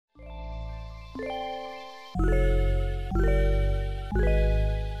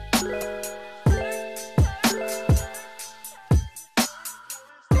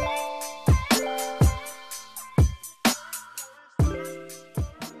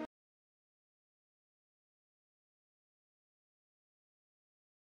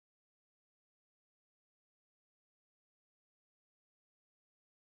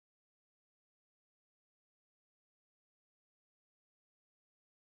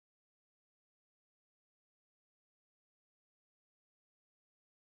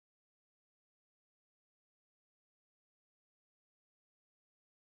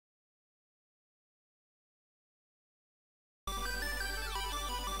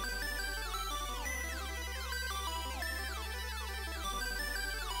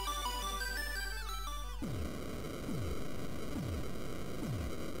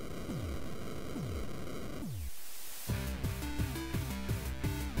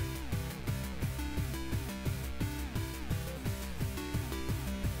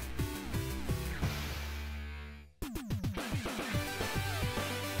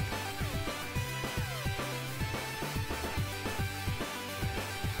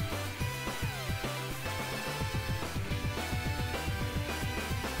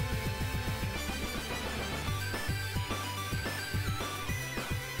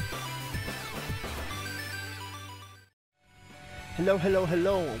Hello, hello,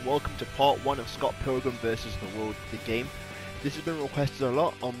 hello, and welcome to part 1 of Scott Pilgrim vs. the World, the game. This has been requested a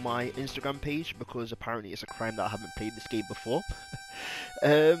lot on my Instagram page because apparently it's a crime that I haven't played this game before.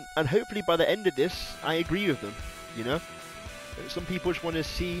 And hopefully by the end of this, I agree with them, you know? Some people just want to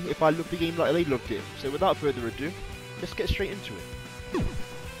see if I love the game like they loved it. So without further ado, let's get straight into it.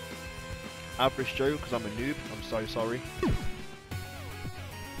 Average Joe, because I'm a noob, I'm so sorry.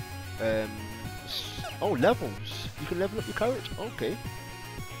 Oh, levels. You can level up your character. Okay.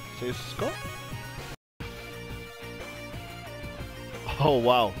 So Scott. Oh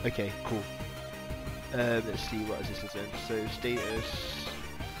wow. Okay. Cool. Let's see what is this then. So status.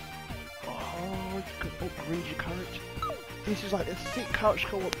 Oh, you can upgrade your character. This is like a sick couch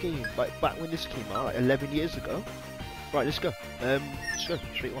co-op game. Like back when this came out, like 11 years ago. Right. Let's go. Let's go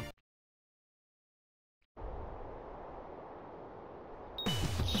straight on.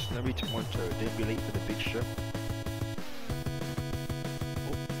 Snowy Toronto. Don't be late for the big show.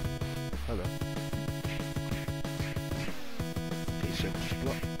 Hello. Okay, so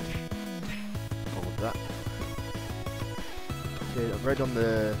block. All of that. Okay, I read on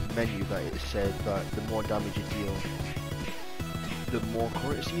the menu that it said that the more damage you deal, the more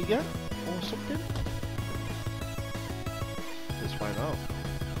currency you get, or something. Let's find out.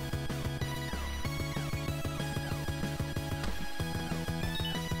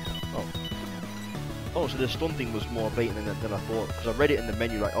 Oh, so the stun thing was more blatant than I thought, because I read it in the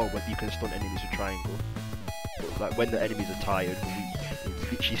menu like, oh, but you can stun enemies with triangle. But like when the enemies are tired, you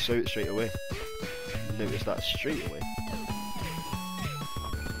literally show it straight away. Notice that straight away.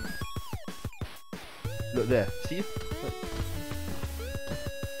 Look there, see? Look.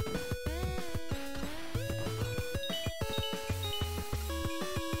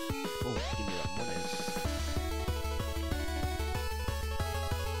 Oh, give me that money.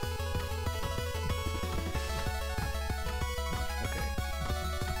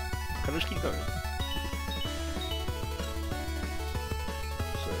 Can I just keep going?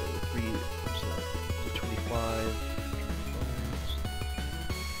 So 25.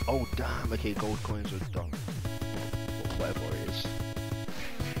 Oh damn! Okay, gold coins are done. Whatever it is.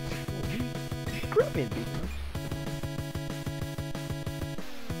 Oh, grab in, people.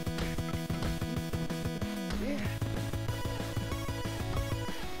 Yeah.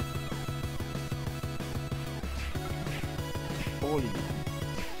 All of you.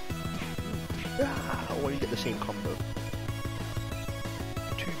 Ah, or you get the same combo.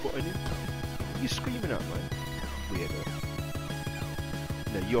 2 button in. You screaming at me? Weirdo.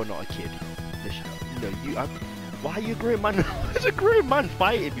 No, you're not a kid. Listen, no, you. Why are you a grown man? There's a grown man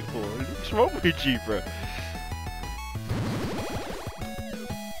fighting before. What's wrong with you, bro?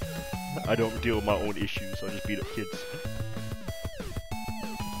 I don't deal with my own issues. I just beat up kids.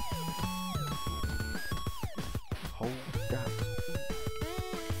 Hold that.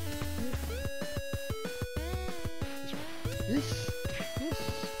 This.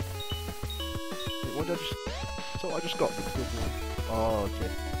 Wait, what did I just? So I just got the good one. Oh,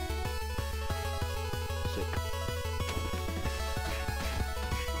 okay. Sick.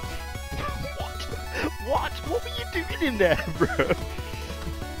 What? What were you doing in there, bro? I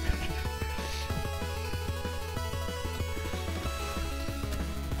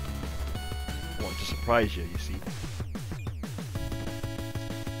wanted to surprise you, you see.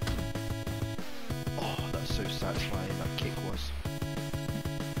 so satisfying that kick was.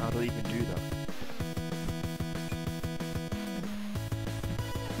 How do I even do that?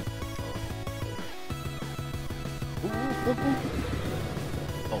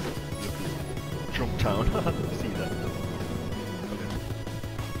 Oh, look, Drunk Town. See that?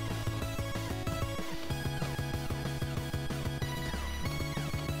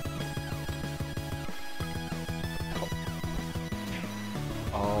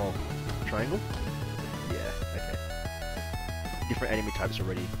 Oh, triangle? Yeah, okay. Different enemy types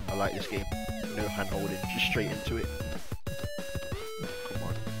already. I like this game. No hand holding, just straight into it. Come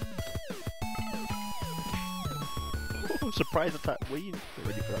on. Oh, surprise attack. Wait, you're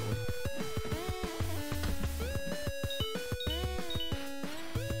ready for that one.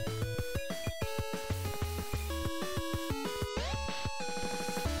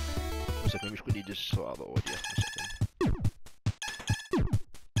 One second, let me quickly just sort out the audio for a second.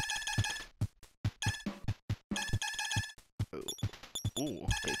 Ooh,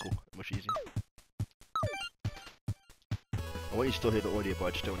 okay, cool. Much easier. I want you to still hear the audio, but I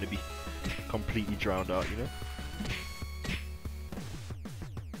just don't want to be completely drowned out, you know?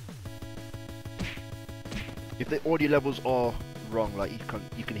 If the audio levels are wrong, like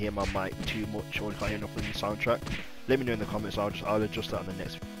you can hear my mic too much, or you can't hear enough of the soundtrack, let me know in the comments. I'll adjust that in the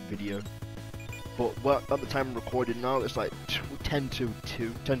next video. But at the time I'm recording now, it's like 10 to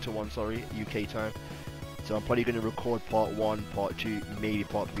 1, sorry, UK time. So I'm probably going to record part 1, part 2, maybe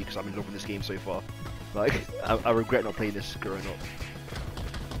part 3 because I'm in love with this game so far. Like, I regret not playing this growing up.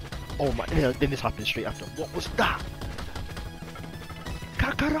 Oh my, then this happened straight after. What was that?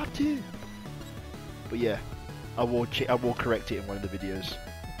 Kakaratu! But yeah, I will correct it in one of the videos.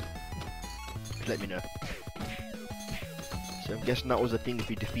 Let me know. So I'm guessing that was the thing,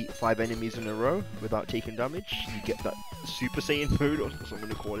 if you defeat 5 enemies in a row without taking damage, you get that Super Saiyan mode, or that's what I'm going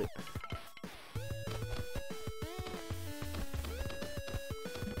to call it.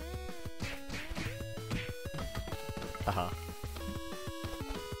 Haha.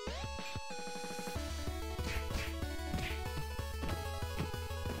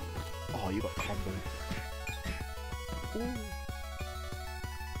 Oh, you got combo. Ooh.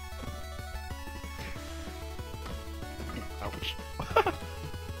 Ouch.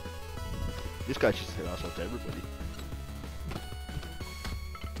 This guy just hit ourselves to everybody.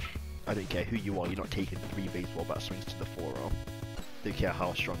 I don't care who you are, you're not taking 3 baseball bat swings to the forearm. Don't care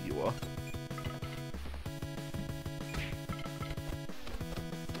how strong you are.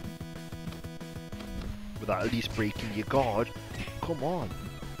 Without at least breaking your guard. Come on.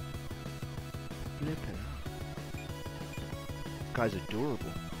 Flipping out. This guy's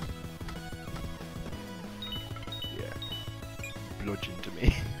adorable. Yeah. Bludgeon to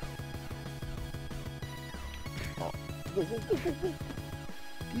me. Oh. Whoa, whoa, whoa, whoa, whoa.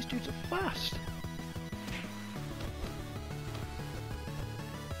 These dudes are fast.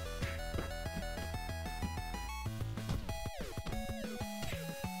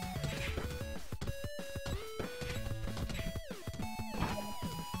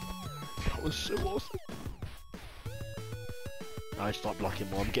 That was so awesome. I start blocking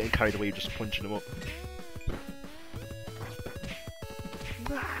more. I'm getting carried away just punching him up.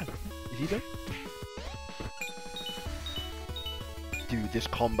 Is he done? Dude, this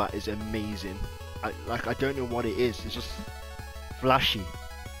combat is amazing. I don't know what it is. It's just flashy.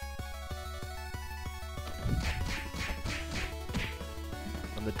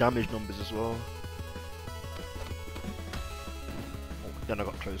 And the damage numbers as well. Oh, then I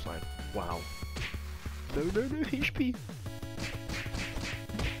got clothesline. Wow. No, no, no, HP.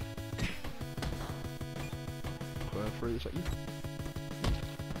 Can I throw this at you?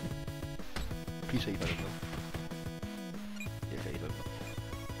 Please say you better know. Yeah, okay, you don't know.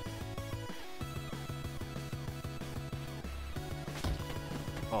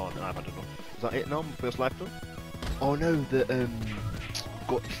 Oh no, I've had enough. Is that it now? My first life done? Oh no, the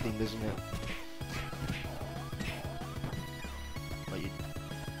guts thing, isn't it? Like,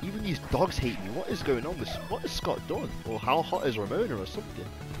 even these dogs hate me. What is going on with? What has Scott done? Or how hot is Ramona or something?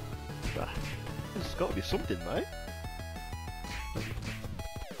 There's got to be something, right?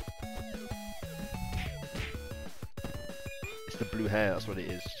 It's the blue hair. That's what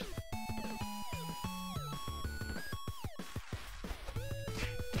it is.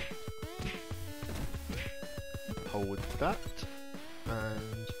 Hold that,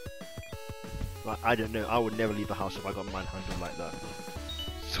 and like, I don't know, I would never leave the house if I got manhandled like that.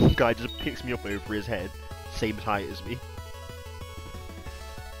 Some guy just picks me up over his head, same height as me.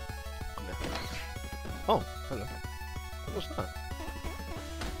 Come here. Oh, hello. What was that?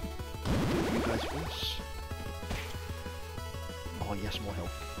 You guys first. Oh yes, more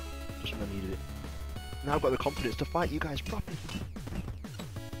health. Just when I needed it. Now I've got the confidence to fight you guys properly.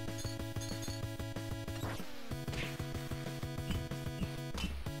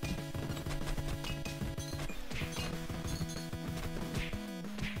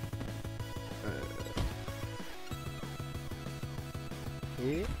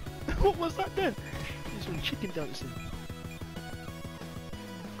 Yeah. What was that then? There's some chicken dancing.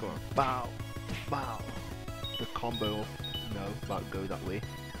 Go on. Bow. Bow. The combo. No, about go that way.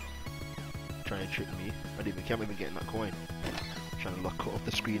 Trying to trick me. Can't even get in that coin. Trying to cut off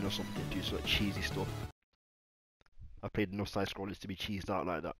the screen or something, do sort of cheesy stuff. I've played enough side scrollers to be cheesed out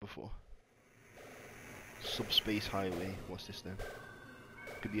like that before. Subspace highway. What's this then?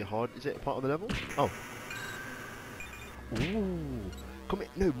 Could be a hard. Is it a part of the level? Oh. Ooh. Come here.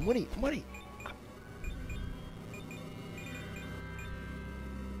 No, money. Money.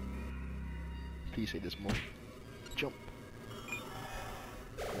 Please say there's more. Jump.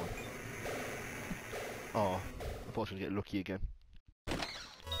 Come on. Oh, I thought I was going to get lucky again.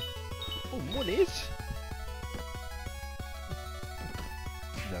 Oh, monies!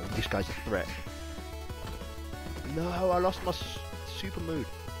 No, this guy's a threat. No, I lost my super mode.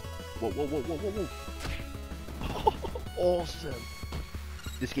 Whoa, whoa, whoa, whoa, whoa, whoa. Awesome!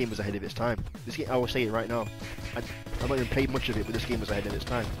 This game was ahead of its time. This game, I will say it right now. I've not even played much of it, but this game was ahead of its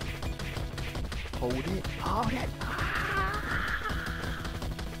time. Hold it. Hold it.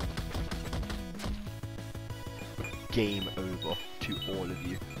 Game over to all of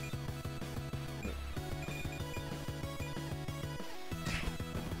you.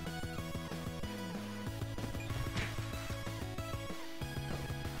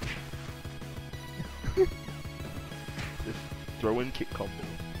 The throw and kick combo.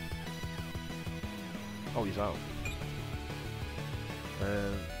 Oh, he's out.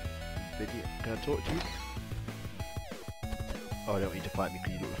 Video. Can I talk to you? Oh, I don't need to fight me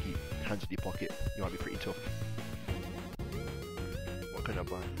because you look like your hands in your pocket. You might be pretty tough. What can I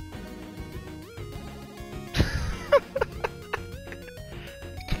buy?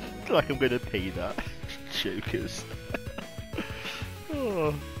 Like I'm gonna pay that. Jokers.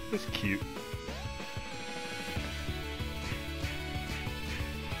 Oh, that's cute.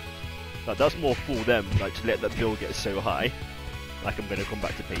 Like, that's more fool them, like to let that bill get so high. Like I'm gonna come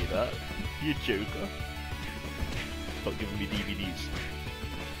back to pay that. You joker. Stop giving me DVDs.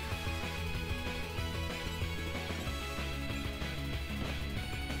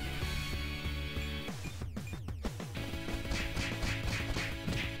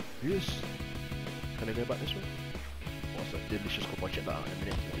 Yes. Can I go back this way? What's that delicious cup? I'll check that out in a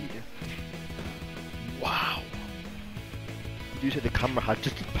minute. What do you do? Wow! You said the camera had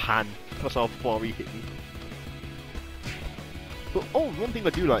just a pan. That's how far he hit me. But oh, one thing I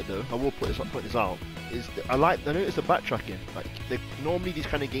do like though, I will point this out, is that I notice the backtracking. Like normally these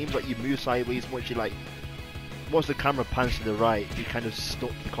kind of games, like you move sideways once the camera pans to the right, you're kind of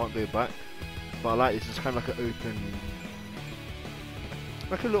stuck. You can't go back. But I like this. It's kind of like an open,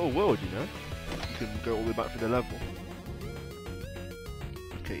 like a little world, you know. You can go all the way back through the level.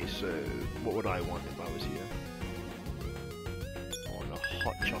 Okay, so what would I want if I was here? I want a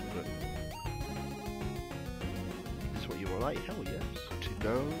hot chocolate. Is what you were like? Hell yes. To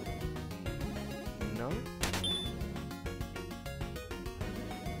go? No.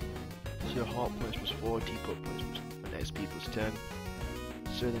 So heart points plus 4, teacup points plus, and XP plus 10.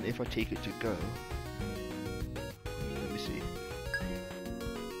 So then if I take it to go, let me see.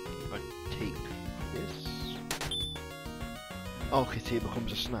 If I take this. Oh, okay, so it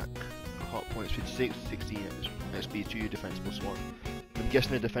becomes a snack. Heart points 56, 16, XP 2, defense plus 1. I'm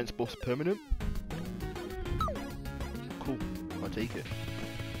guessing the defense buff's permanent. Cool, I'll take it.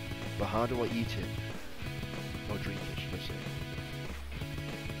 But how do I eat it? Or drink it, should I say?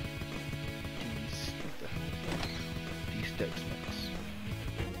 These text max.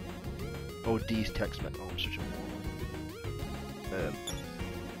 Oh, these text max. Oh, I'm such a moron.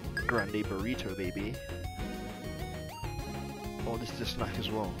 Grande burrito, baby. Oh, this is a snack as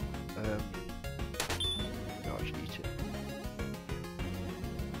well. No, I'll just eat it.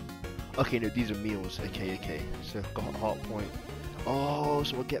 Okay, no, these are meals. Okay, okay. So I've got a heart point. Oh,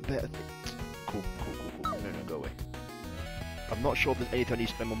 so I'll get better things. Cool, cool, cool, cool. No, no, go away. I'm not sure if there's anything I need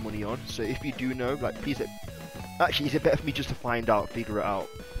to spend my money on. So if you do know, like, please actually, is it better for me just to find out, figure it out?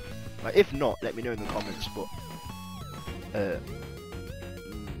 Like, if not, let me know in the comments, but...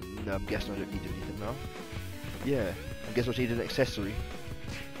 no, I'm guessing I don't need anything now. Yeah, I guess I'll need an accessory.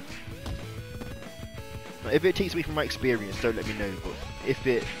 Now, if it takes away from my experience, don't let me know, but if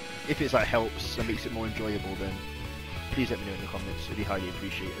it's like helps and makes it more enjoyable, then please let me know in the comments. It'd be highly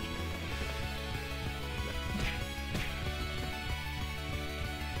appreciated.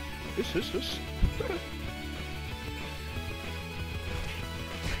 This.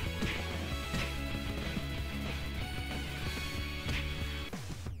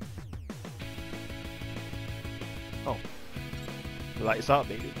 Oh. The lights out,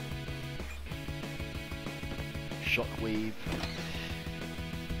 baby. Shockwave.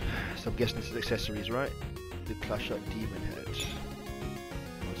 So I'm guessing this is accessories, right? The Clash Up Demon Head.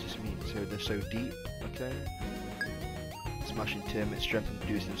 What does this mean? So they're so deep, okay. Smashing Termite, strength and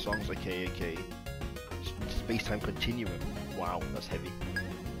producing songs, okay. Space-time continuum. Wow, that's heavy.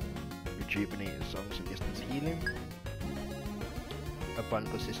 Rejuvenating songs, I'm guessing it's healing. A band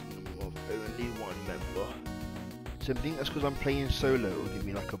consisting of only one member. So I think that's because I'm playing solo, it'll give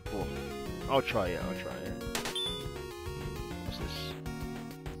me like a buff. I'll try it. What's this?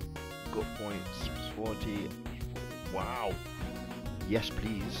 Got points, 40. Wow. Yes,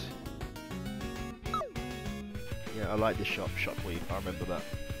 please. Yeah, I like this shockwave. I remember that.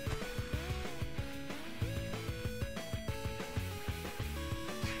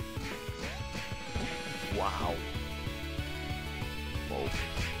 Wow. Whoa.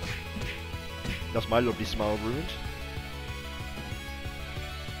 That's my lovely smile ruined.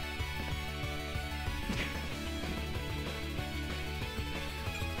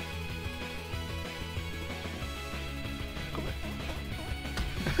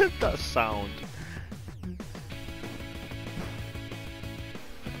 That sound.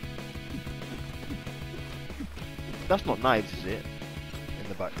 That's not knives, is it? In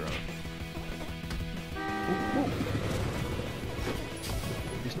the background. Ooh.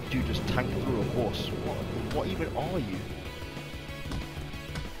 This dude just tanked through a boss. What even are you?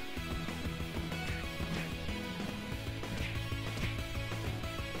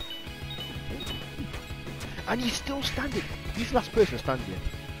 And he's still standing. He's the last person standing.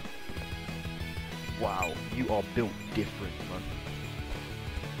 Wow, you are built different, man.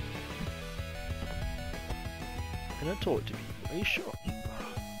 Can I talk to people? Are you sure?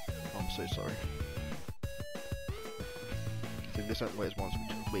 Oh, I'm so sorry. I think this ain't where it wants me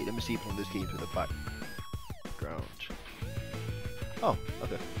to. Wait, let me see if one of those games at the background. Oh,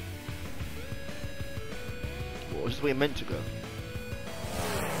 okay. What was this way I meant to go?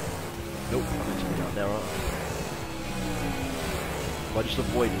 Nope, I'm meant to go down there, aren't I? If I just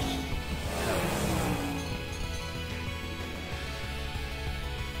avoid this.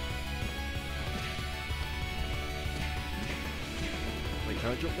 Wait, can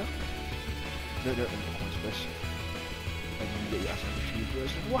I jump now? No, I'm not quite space. And you get your ass on the tube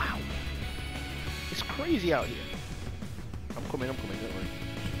first. Wow! It's crazy out here. I'm coming, don't worry.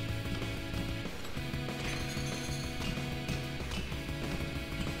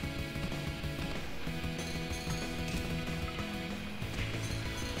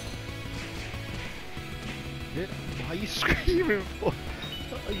 What are you screaming for?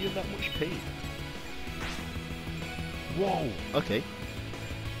 Are you in that much pain? Whoa! Okay.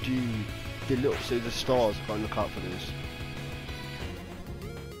 Dude, the little, so the stars, gotta look out for those.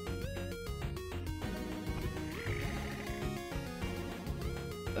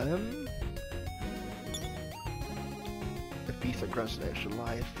 A piece that grants an extra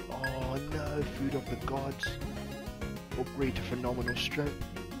life. Oh no, food of the gods. Upgrade to phenomenal strength.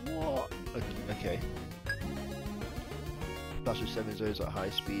 What? Okay. That's with 7 zones at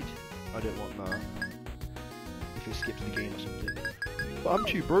high speed. I don't want that. If it skips the game or something. But I'm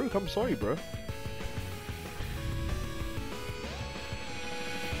too broke, I'm sorry, bro.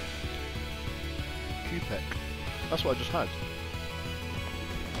 Cuphead. That's what I just had.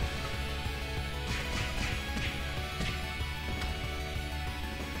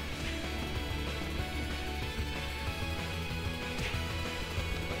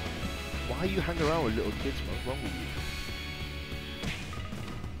 Why you hang around with little kids, man? What's wrong with you?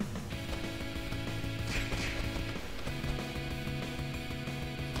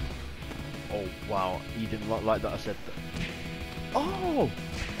 Oh wow, you didn't like that I said that. Oh!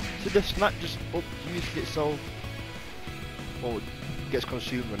 So the snack just uses itself, or gets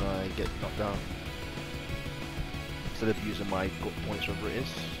consumed when I get knocked down. Instead of using my gut points, whatever it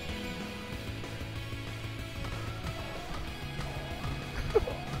is.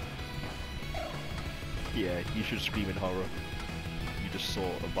 Yeah, you should scream in horror. You just saw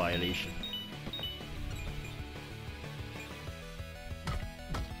a violation.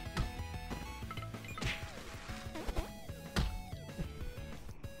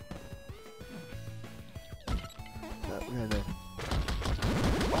 No.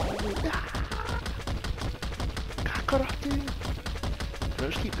 Oh, Kakarate! No,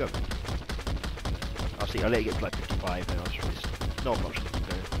 just keep going. I'll see, I'll let it get to like 55 and I'll just release. No, I'm not just keep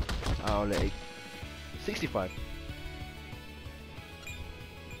going. I'll let it. 65.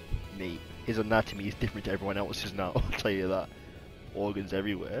 mate, his anatomy is different to everyone else's now, I'll tell you that. Organs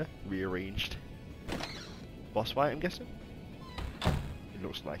everywhere, rearranged. Boss fight, I'm guessing? It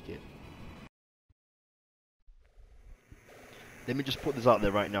looks like it. Let me just put this out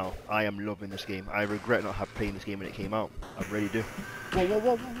there right now. I am loving this game. I regret not playing this game when it came out. I really do. Whoa, whoa,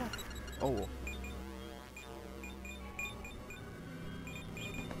 whoa, whoa, whoa. Oh.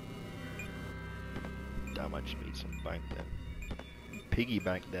 Damn, I just made some bank then. Piggy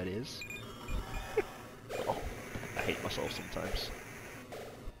bank, that is. Oh, I hate myself sometimes.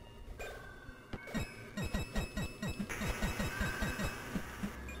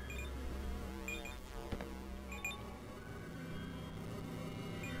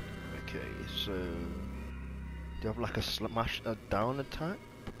 Okay, so do you have like a smash down attack?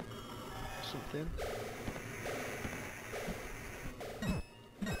 Something?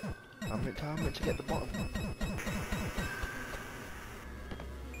 I'm meant to get the bottom.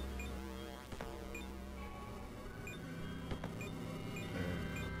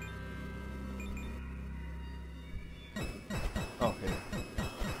 Oh, here.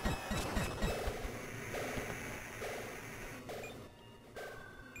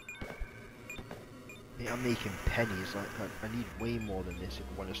 Yeah, I'm making pennies. Like I need way more than this if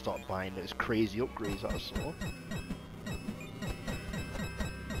I want to start buying those crazy upgrades that I saw.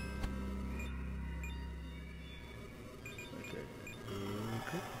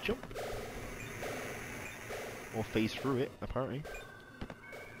 Jump. Or phase through it, apparently.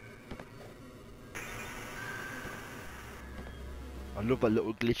 I love that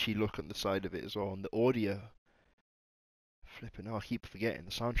little glitchy look on the side of it as well, and the audio. Flipping out, I keep forgetting.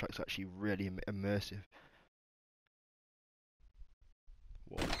 The soundtrack's actually really immersive.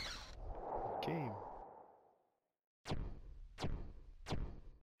 Whoa. Game.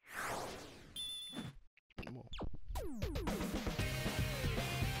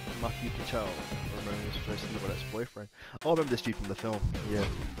 Matthew Patel, remember his first little ex-boyfriend. Oh, I remember this dude from the film. Yeah.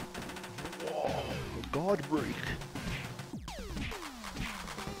 Whoa, God break.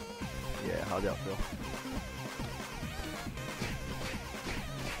 Yeah, how'd that feel?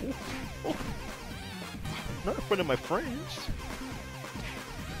 Oh, oh. Not in front of my friends.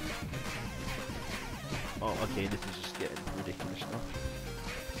 Oh, okay, this is just getting ridiculous now.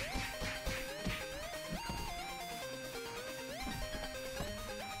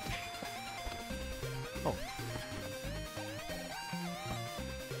 Oh.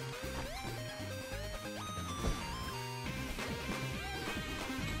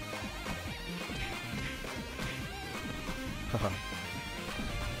 Haha.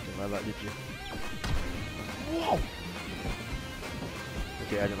 Didn't like that, did you? Whoa!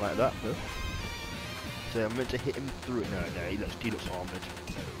 Okay, I didn't like that, though. So I'm meant to hit him through it. No, he looks armoured.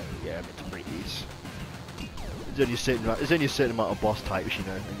 Yeah, I'm meant to break these. There's only a certain amount of boss types, you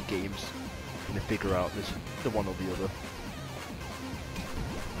know, in games. And to figure out there's the one or the other.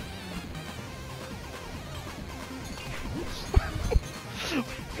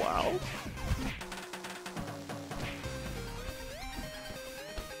 Wow.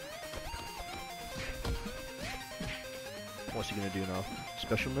 What's he gonna do now?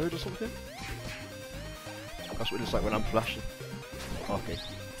 Special mode or something? That's what it looks like when I'm flashing. Okay.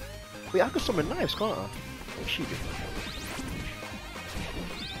 Wait, I can summon knives, can't I? What's she doing?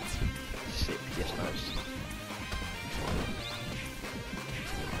 Sick, yes, knives.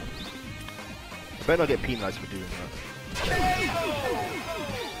 I better not get penalised for doing that.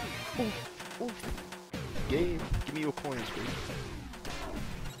 Oof, oof. Game, give me your coins, please.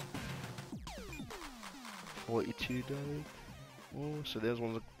 $42. Oh, so there's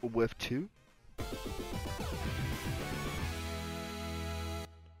ones that are worth 2.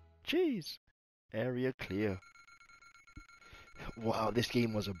 Jeez. Area clear. Wow, this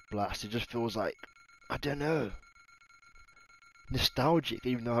game was a blast. It just feels like, I don't know, nostalgic,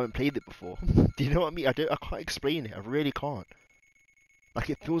 even though I haven't played it before. Do you know what I mean? I can't explain it. I really can't. Like,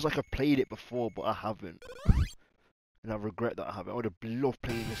 it feels like I've played it before, but I haven't. And I regret that I haven't. I would have loved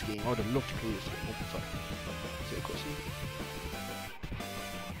playing this game. I would have loved to play this game. Oh, sorry. Is it a cutscene?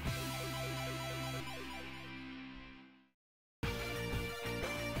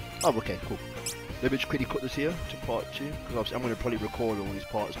 Oh, okay, cool. Let me just quickly cut this here to part 2, because obviously I'm going to probably record all these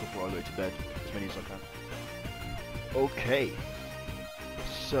parts before I go to bed, as many as I can. Okay,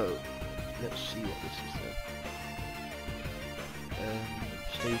 so let's see what this is then.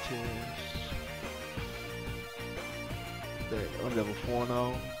 Status. There, I'm level 4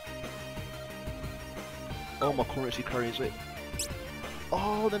 now. Oh, my currency carries it.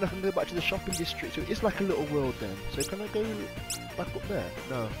 Oh, then I can go back to the shopping district. So it's like a little world then. So can I go back up there?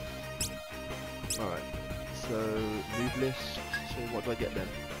 No. Alright. So, move list. So what do I get then?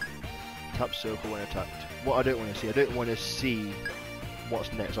 Tap circle when attacked. What I don't want to see, I don't want to see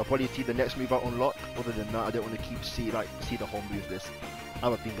what's next. I'll probably see the next move I unlock. Other than that, I don't want to see the whole move list.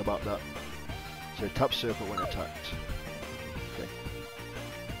 Have a think about that. So tap circle when attacked. Okay.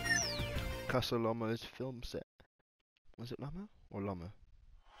 Castle Llama's film set. Was it Llama or Llama?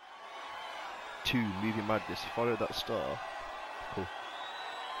 2. Movie Madness. Follow that star. Cool.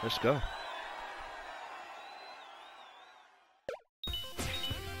 Let's go.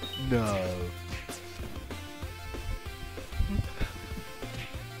 No.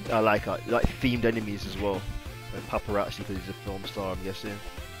 I like themed enemies as well. Like paparazzi because he's a film star, I'm guessing.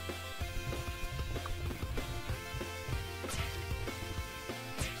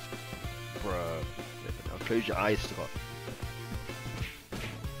 Bruh. Now close your eyes, Scott.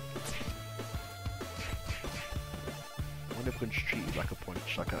 I wonder if I can just treat it like a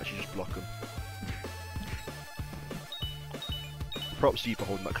punch, so I can actually just block him. Props to you for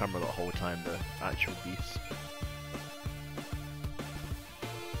holding that camera the whole time, the actual beast.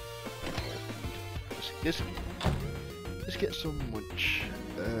 Let's get some munch.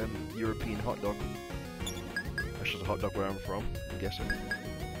 European hot dog. That's just a hot dog where I'm from, I'm guessing.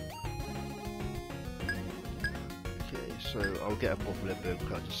 Okay, so I'll get a buffalo burger because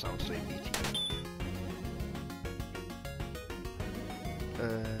that just sounds so meaty.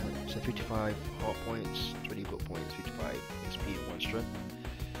 So 55 heart points, 20 gut points, 55 XP, 1 strength.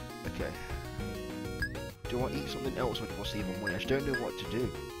 Okay. Do I eat something else or do I save my money? I just don't know what to do.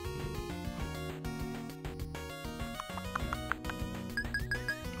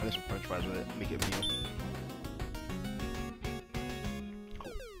 I'll get some french fries with it, make it a meal.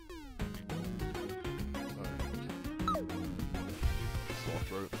 Cool. Alright. Sore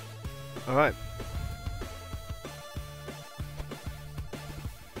throat. Alright.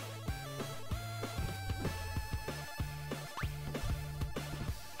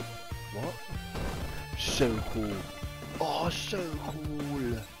 What? So cool. Oh, so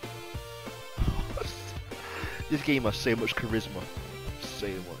cool. This game has so much charisma. So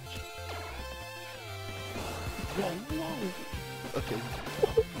much. Whoa, whoa. Okay.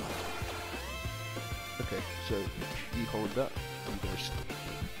 Okay, so you hold that. I'm gonna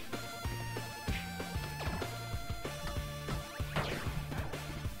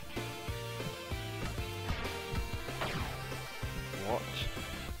What?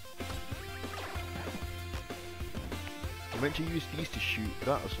 I meant to use these to shoot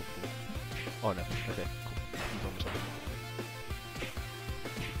that or something. Oh no, okay, cool. He's on something.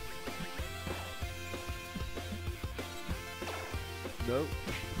 No.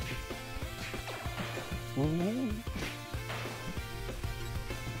 Ooh.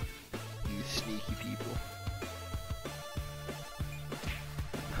 You sneaky people.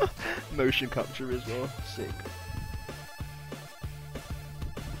 Motion capture as well. Sick.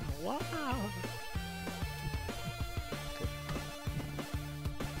 Wow. Okay.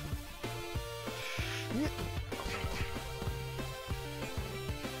 Yeah.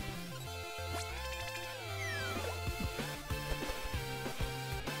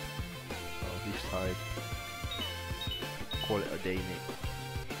 He's tired. Call it a day, mate.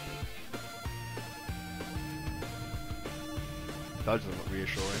 That doesn't look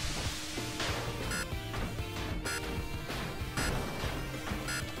reassuring.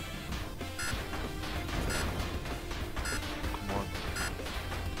 Come on.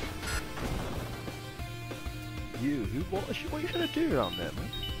 What are you trying to do around there,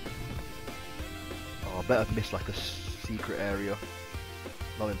 man? Oh, I bet I've missed like a secret area.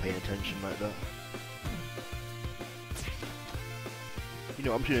 Not been paying attention like that. You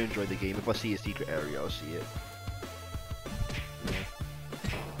know, I'm just gonna enjoy the game. If I see a secret area, I'll see it.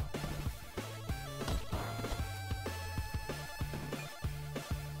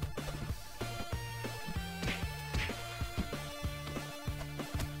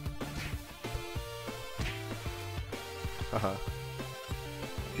 Haha.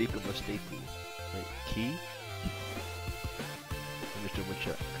 Big of a staple. Wait, key? Let me just double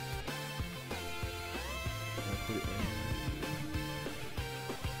check. Put it in.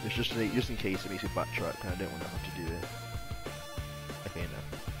 It's just in case it makes me backtrack and I don't want to have to do it. Okay, now.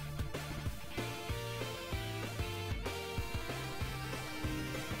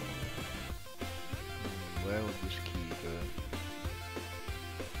 Where would this key go?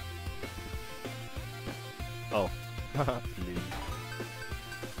 Oh. Haha, blue.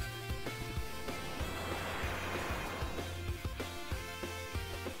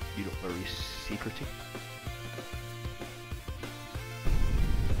 You look very secretive.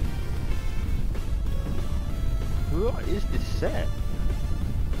 What is this set?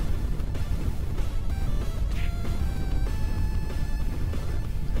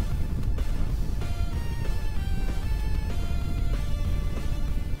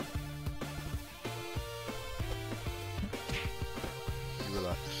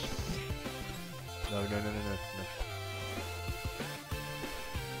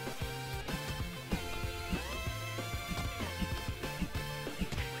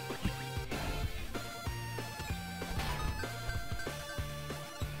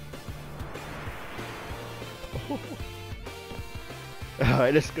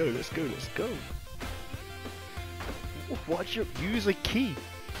 Alright, let's go, let's go, let's go. Watch your use a key.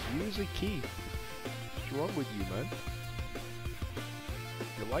 Use a key. What's wrong with you, man?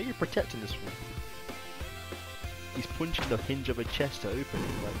 Why are you protecting this one? He's punching the hinge of a chest to open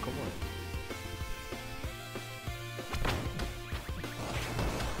it. Like, come on.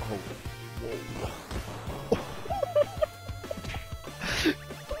 Oh, whoa.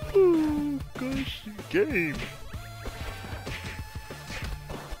 Oh gosh, game.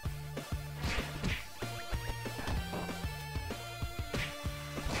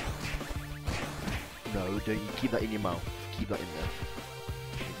 No, don't you keep that in your mouth. Keep that in there.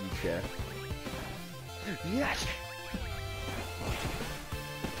 Don't you dare. Yes!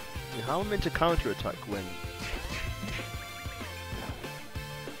 How am I meant to counter-attack when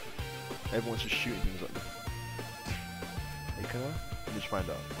everyone's just shooting things at me? Hey, can I? Let me just find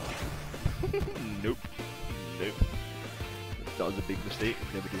out. Nope. Nope. That was a big mistake.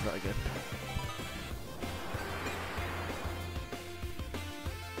 Never do that again.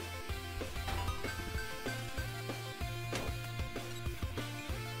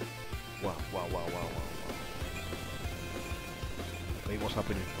 Wow, wow, wow, wow, wow, wow. Wait, what's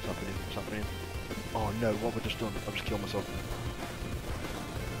happening? What's happening? What's happening? Oh no, what have I just done? I've just killed myself.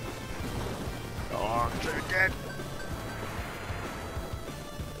 Oh, I'm so dead!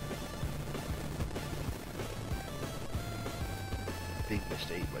 Big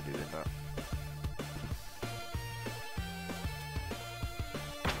mistake by doing that.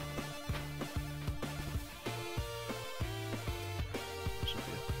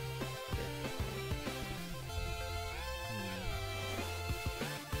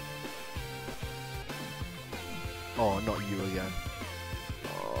 Oh, not you again.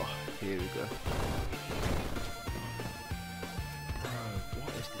 Oh, here we go. Bro,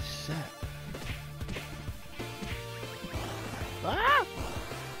 what is this set? Ah!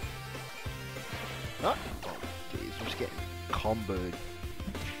 Ah! Oh, geez, I'm just getting comboed.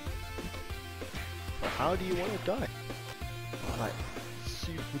 But how do you want to die? Like,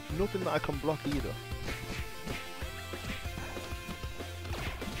 with nothing that I can block either.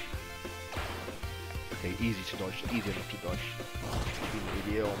 Okay, easy to dodge, easy enough to dodge. Fucking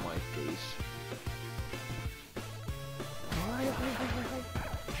idiot, oh my days.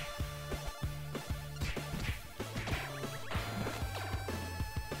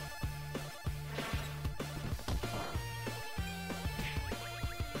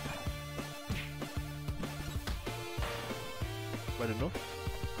 Right enough?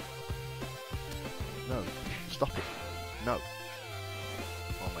 No, stop it. No.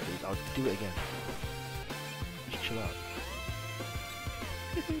 Oh my days, I'll do it again. Just chill out.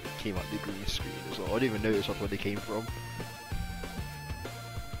 Came out the green screen as well. I didn't even notice where they came from.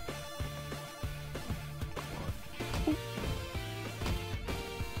 Come on.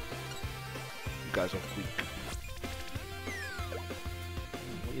 You guys are weak.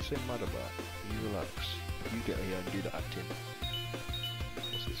 What are you so mad about? You relax. You get here and do the acting.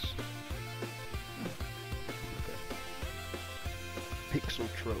 What's this? Okay. Pixel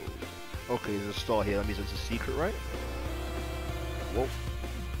Troll. Okay, there's a star here. That means it's a secret, right? Whoa.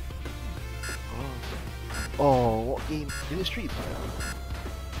 Oh, what game? Is it Street Fighter?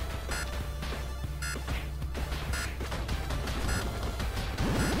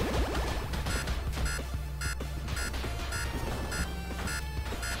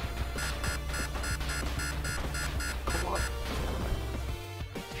 Come on.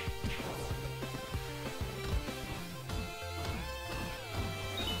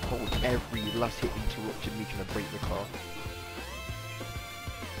 Hold every last hit interrupted me trying to break the car.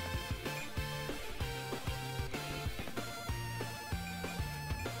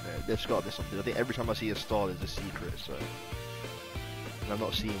 There's gotta be something. I think every time I see a star there's a secret, so... And I've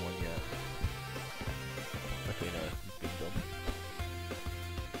not seen one yet. Okay, no, I'm being dumb.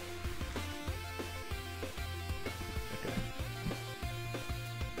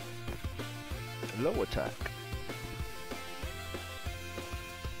 Okay. Low attack.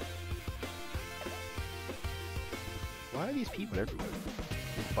 Why are these people everywhere?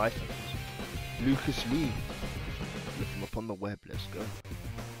 These Pythons. Lucas Lee. Look him up on the web, let's go.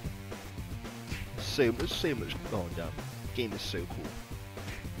 So much. Oh damn, game is so cool.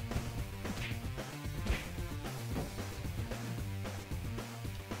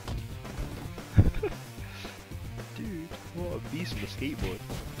 Dude, what a beast on the skateboard.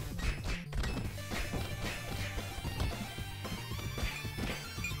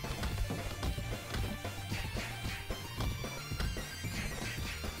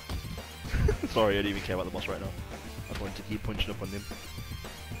 Sorry, I don't even care about the boss right now. I just wanted to keep punching up on him.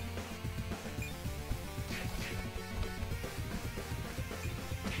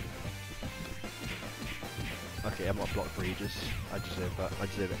 Okay, I'm not blocked for ages. I deserve that. I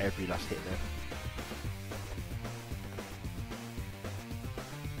deserve every last hit there.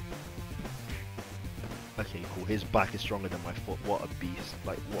 Okay, cool. His back is stronger than my foot. What a beast.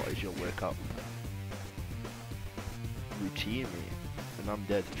 Like, what is your workout routine, mate? And I'm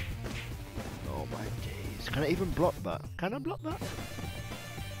dead. Oh my days. Can I even block that? Can I block that?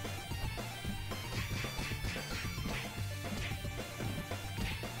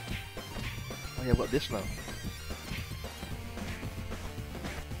 Oh yeah, I've got this now.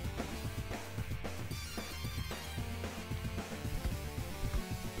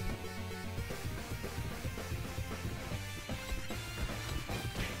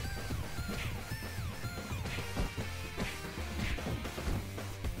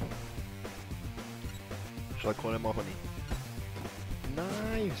 Should I call him off, honey?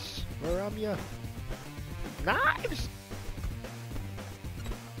 Knives! Where am ya? Knives!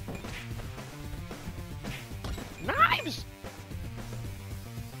 Knives!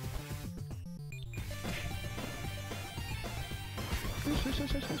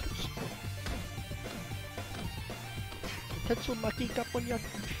 Pencil makita po yan.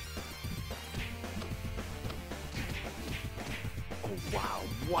 Oh wow,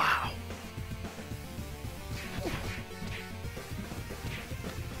 wow!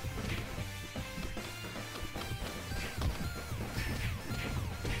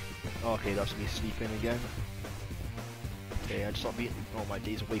 Okay, that's me sleeping again. Okay, I just stop beating. Oh my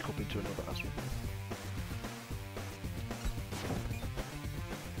days, wake up into another asshole.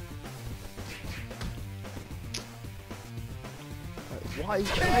 Why is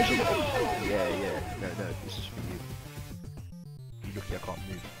it? Yeah, no, this is for you. You lucky I can't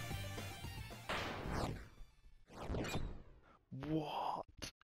move.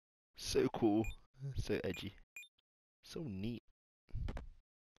 What? So cool, so edgy, so neat.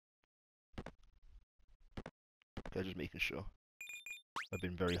 Okay, just making sure. I've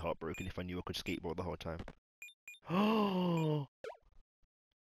been very heartbroken if I knew I could skateboard the whole time. Oh.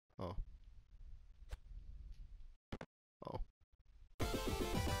 Oh. Oh.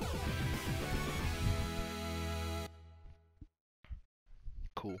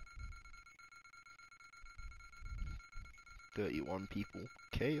 Cool. 31 people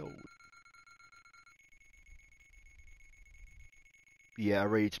KO'd. Yeah, I'm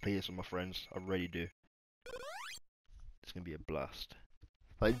ready to play this with my friends. I really do. It's gonna be a blast.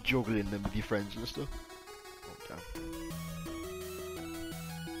 Like juggling them with your friends and stuff. Oh damn.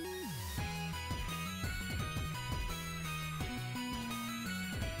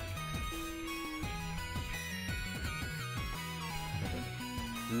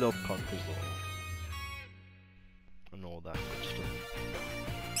 Love conquers all. And all that good stuff.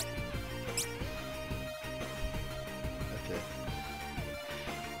 Okay.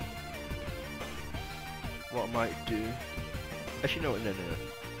 What I might do... Actually no,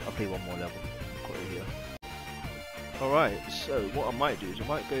 I'll play one more level. Cut it here. Alright, so what I might do is I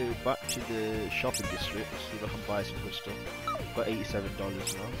might go back to the shopping district, see if I can buy some good stuff. I've got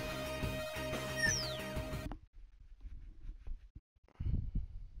 $87 now.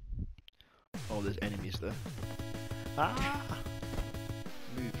 Oh, there's enemies there. Ah!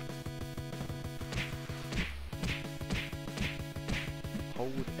 Move.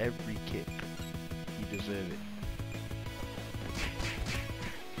 Hold every kick. You deserve it.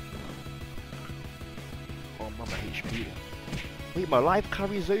 Oh, mama HP. Wait, my life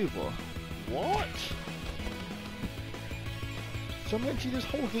carries over? What? So I'm actually this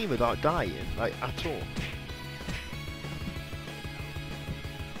whole game without dying, like, at all.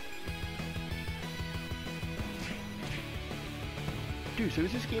 Dude, so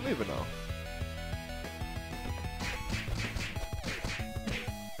is this game over now?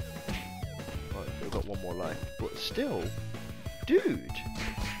 Right, I've got one more life, but still, dude.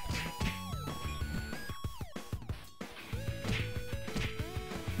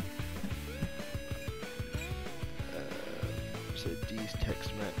 So D's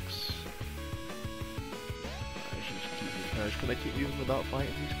Tex-Mex. I should just keep these guys. Can I keep moving without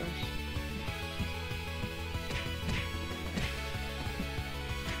fighting these guys?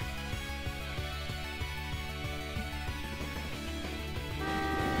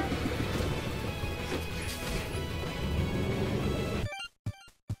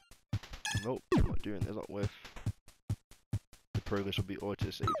 Nope, I'm not doing this, it's not worth. The progress will be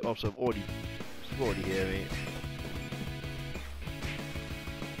auto-saved. Oh, so I'm already here, mate.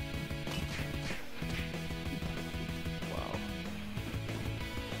 Wow.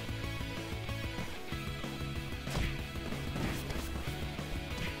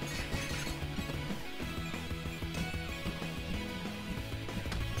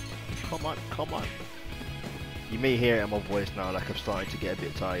 Come on, come on. You may hear it in my voice now, like I'm starting to get a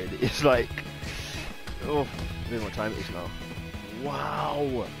bit tired. It's like, oh, I don't know what time it is now.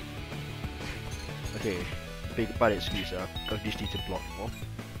 Wow. Okay, big bad excuse there. I just need to block more.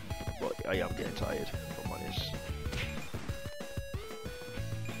 But I am getting tired, if I'm honest.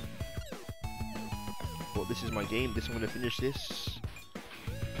 But this is my game. I'm gonna finish this.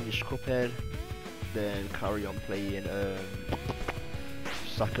 Finish Cuphead, then carry on playing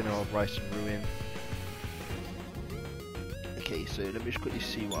Sakuna of Rice and Ruin. Okay, so let me just quickly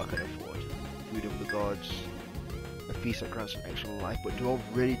see what I can afford. Food of the Gods, a feast that grants an extra life, but do I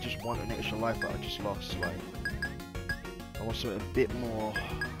really just want an extra life that I just lost? Like, I want something a bit more,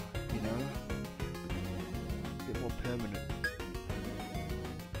 you know, a bit more permanent.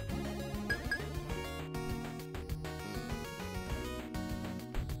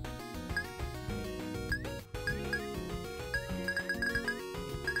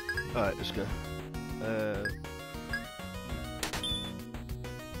 Alright, let's go.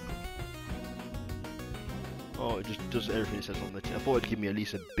 Oh, it just does everything it says on the tin. I thought it'd give me at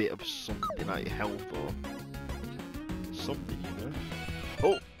least a bit of something like health or something, you know?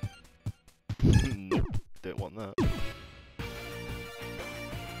 Oh! Nope, don't want that.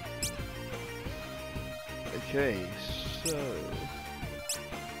 Okay, so...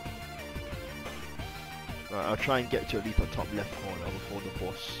 Right, I'll try and get to at least the top left corner before the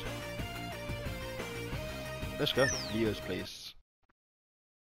boss. Let's go, Leo's place.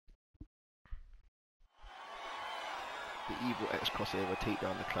 The evil ex-crossover take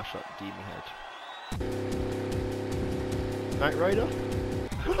down the Clash Up Demon Head. Knight Rider?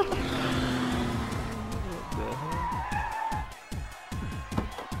 What the hell?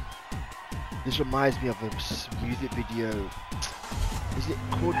 This reminds me of a music video. Is it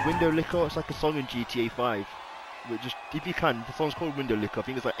called Window Licker? It's like a song in GTA 5. But just, if you can, the song's called Window Licker. I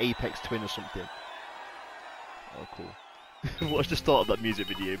think it's like Apex Twin or something. Oh, cool. Watch the start of that music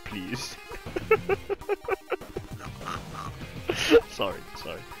video, please. sorry.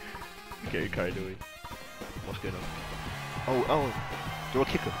 Okay, carried away. What's going on? Oh, do a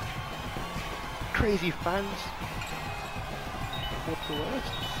kicker. Crazy fans. What's the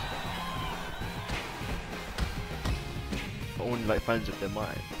worst? But only like fans of their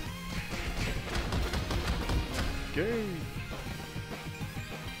mind. Go.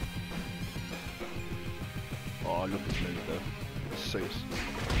 Oh, look at this though. It's so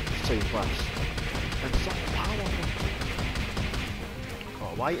fast and so powerful.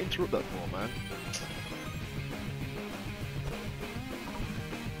 Oh, why interrupt that for, man?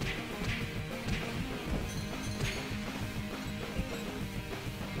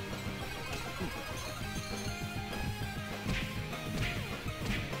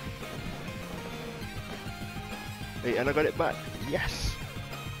 Hey, and I got it back. Yes.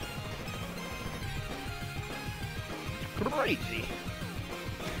 Crazy.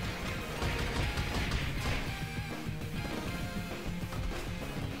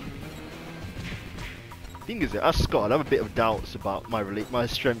 Thing is, as Scott, I have a bit of doubts about my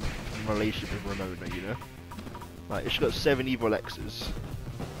strength and relationship with Ramona. You know, like she's got 7 evil X's.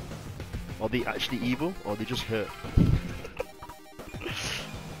 Are they actually evil, or are they just hurt?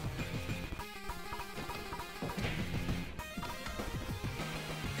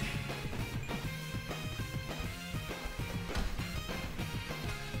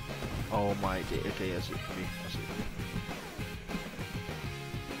 Oh my god, okay, that's it for me, that's it for me.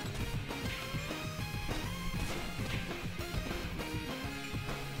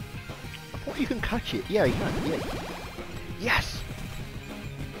 I thought you can catch it, yeah you can, yeah. Yes!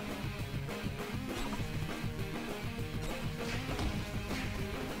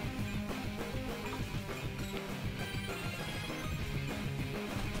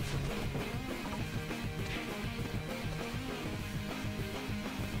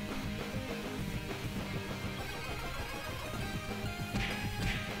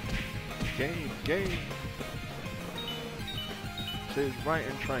 Game. So it's right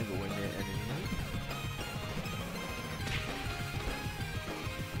and triangle when they're enemy.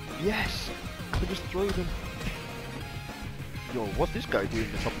 Yes! I can just throw them. Yo, what's this guy doing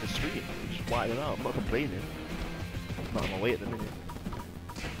at the top of the screen? He's just wilding out. I'm not complaining. I'm not on my way at the minute.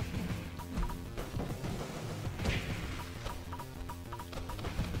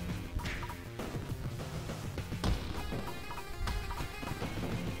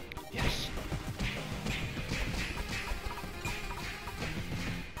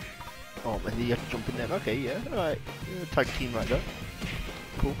 Oh, and you have to jump in there. Okay, yeah, alright. Yeah, tag team right there.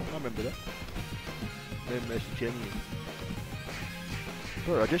 Cool, I remember that. No mercy, genuine.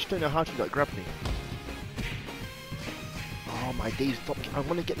 Bro, I just don't know how to like grab me. Oh my days, stop. I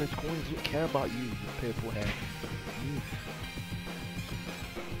want to get those coins. I don't care about you, purple hair. Move.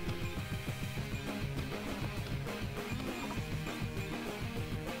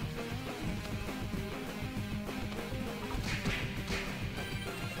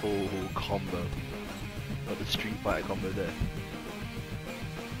 Oh, combo. Got the Street Fighter combo there.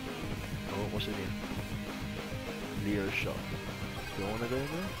 Oh, what's it in? Leo shot. Do you wanna go in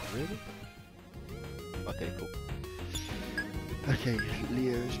there? Really? Okay, cool. Okay,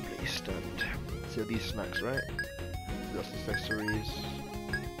 Leo's place stand. So these snacks, right? That's accessories.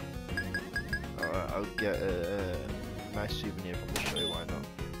 Alright, I'll get a nice souvenir from the show, why not?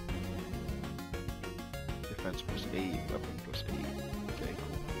 Defense plus 8, weapon plus 8. Okay,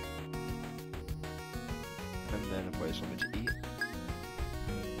 cool. And then I'll buy something to eat.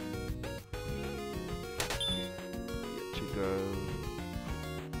 Get to go.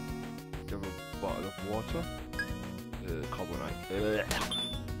 Give a bottle of water. Carbonite.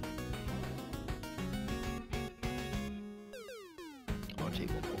 I'll take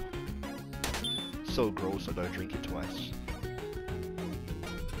one more. So gross, I don't drink it twice.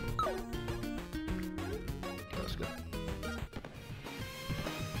 That's good.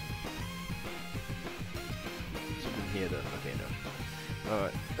 Something here though. Okay, no.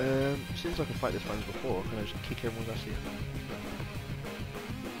 Alright. Seems like I fight this once before. Can I just kick everyone's ass here?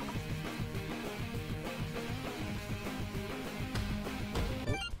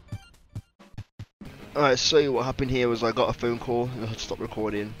 Alright, so what happened here was I got a phone call and I had to stop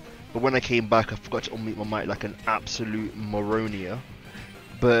recording. But when I came back, I forgot to unmute my mic like an absolute moronia.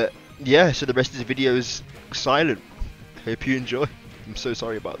 But yeah, so the rest of the video is silent. Hope you enjoy. I'm so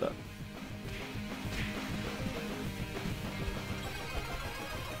sorry about that.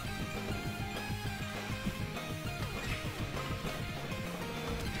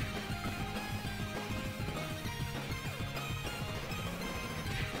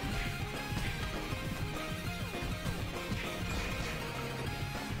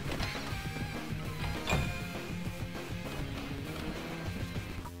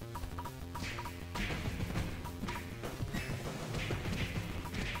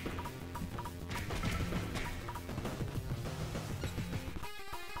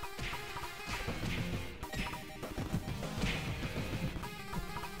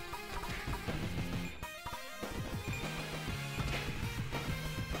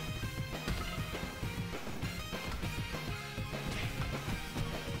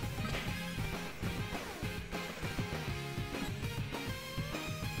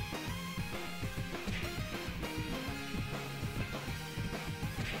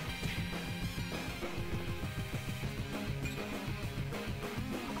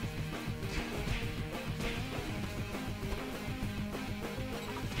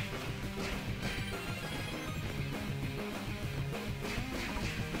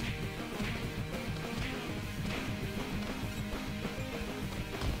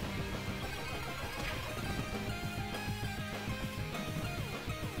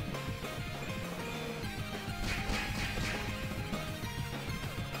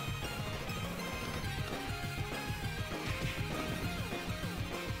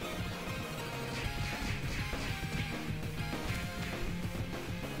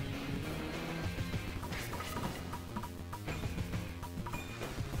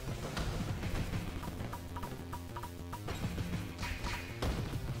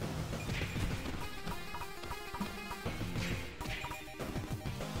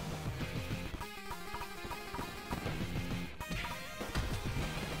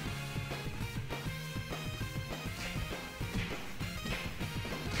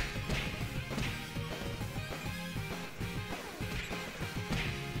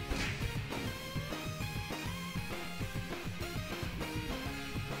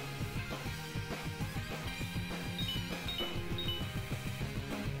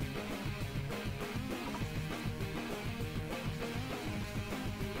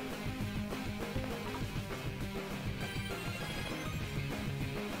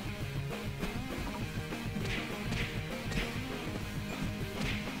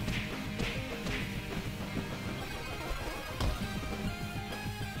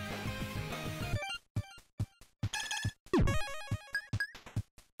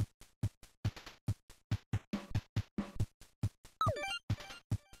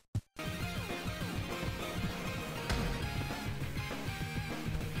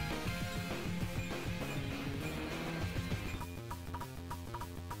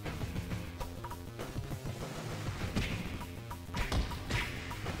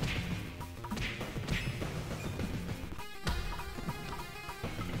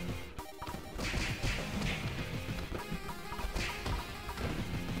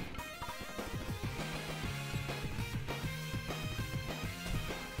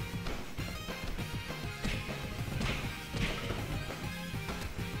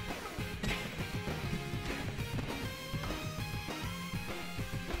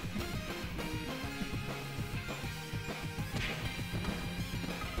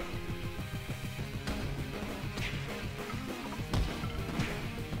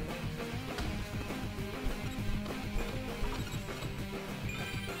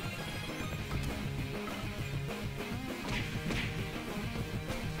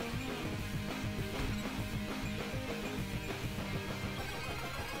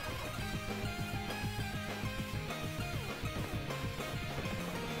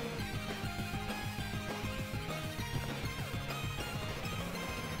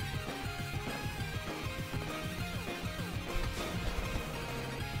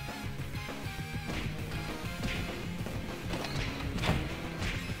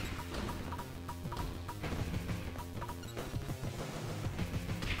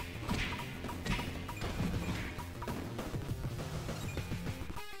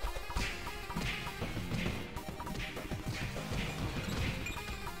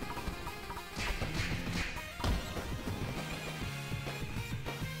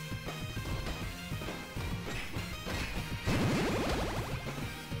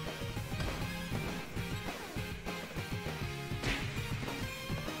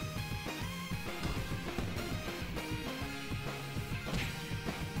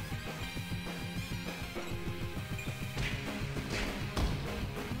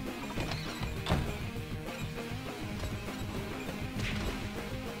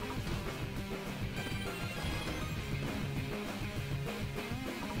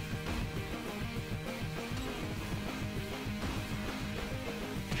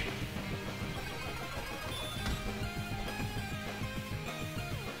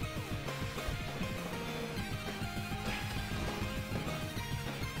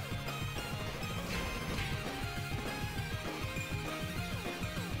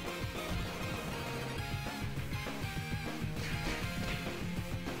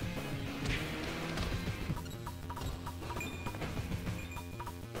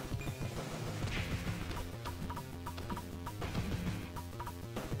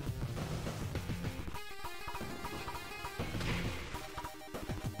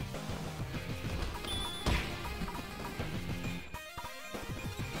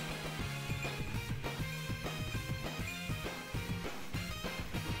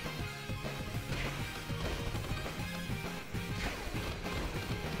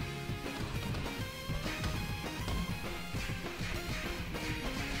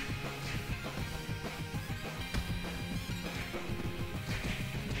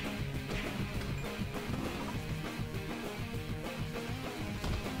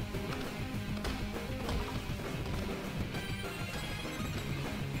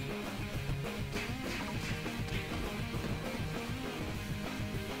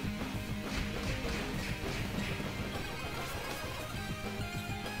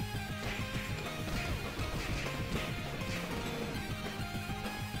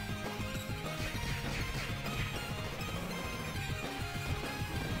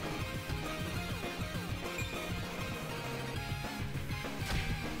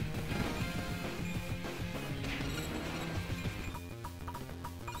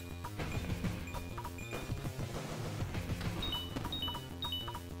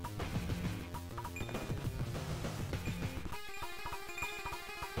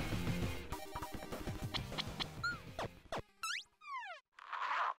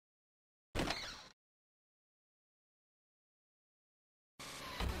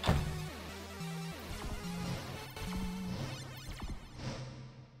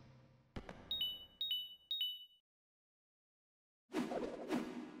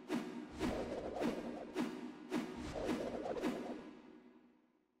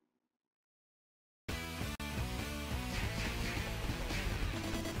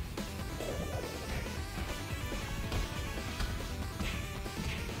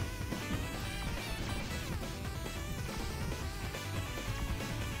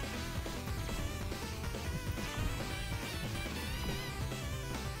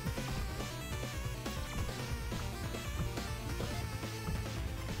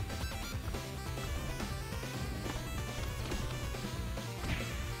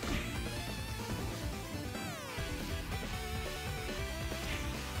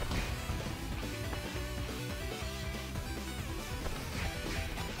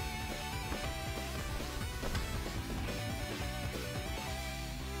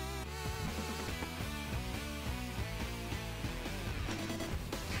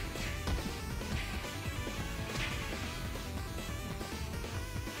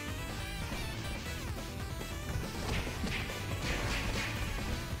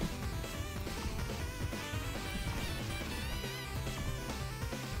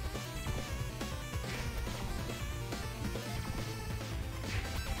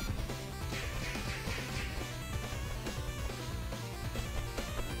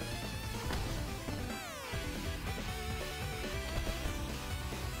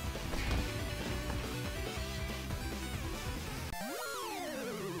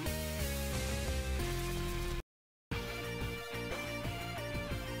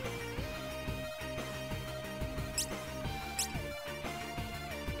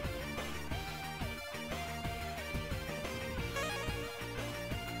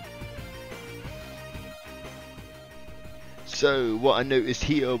 So what I noticed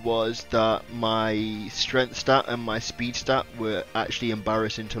here was that my strength stat and my speed stat were actually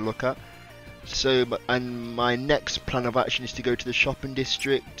embarrassing to look at. So, and my next plan of action is to go to the shopping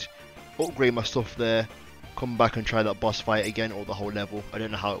district, upgrade my stuff there, come back and try that boss fight again, or the whole level. I don't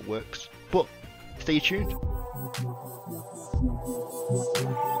know how it works, but stay tuned.